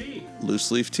Tea. Loose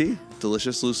leaf tea.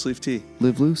 Delicious loose leaf tea.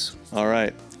 Live loose. All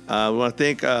right. We want to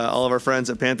thank all of our friends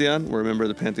at Pantheon. We're a member of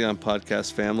the Pantheon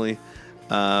podcast family.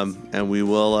 And we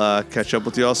will catch up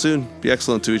with you all soon. Be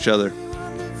excellent to each other.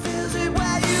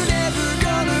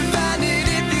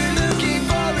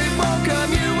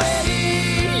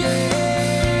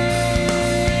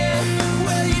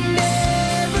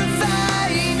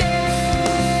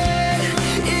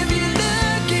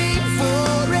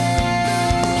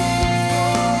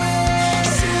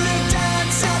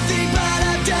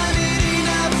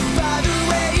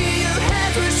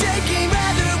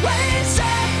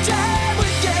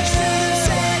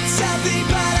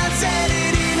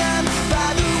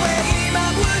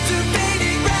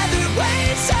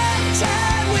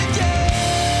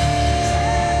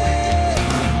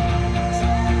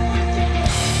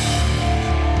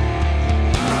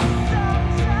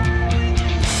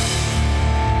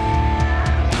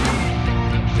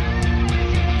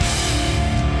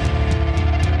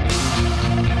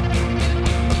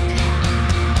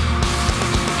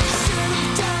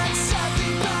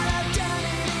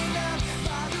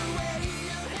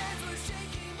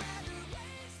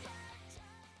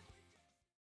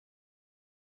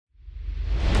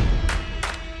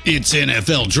 It's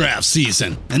NFL draft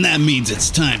season, and that means it's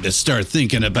time to start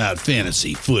thinking about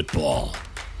fantasy football.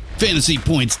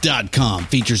 FantasyPoints.com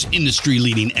features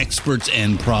industry-leading experts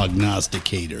and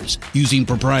prognosticators using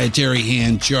proprietary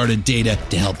hand-charted data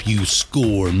to help you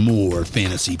score more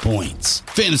fantasy points.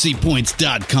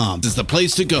 FantasyPoints.com is the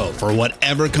place to go for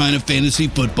whatever kind of fantasy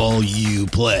football you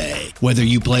play. Whether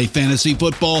you play fantasy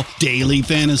football, daily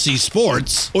fantasy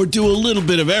sports, or do a little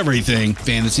bit of everything,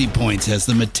 Fantasy Points has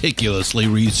the meticulously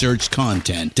researched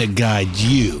content to guide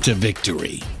you to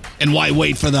victory. And why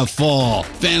wait for the fall?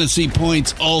 Fantasy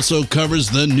Points also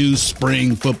covers the new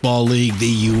spring football league,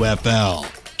 the UFL.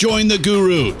 Join the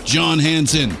guru, John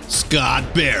Hansen,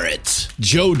 Scott Barrett,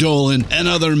 Joe Dolan, and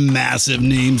other massive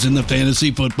names in the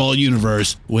fantasy football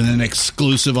universe with an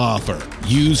exclusive offer.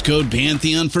 Use code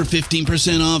Pantheon for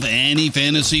 15% off any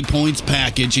Fantasy Points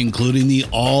package, including the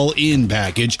all-in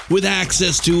package, with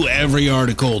access to every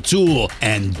article, tool,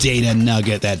 and data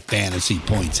nugget that Fantasy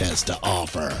Points has to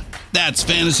offer. That's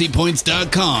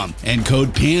FantasyPoints.com and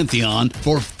code Pantheon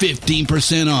for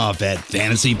 15% off at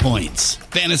Fantasy Points.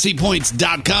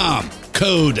 FantasyPoints.com.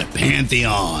 Code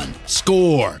Pantheon.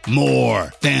 Score more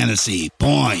fantasy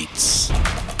points.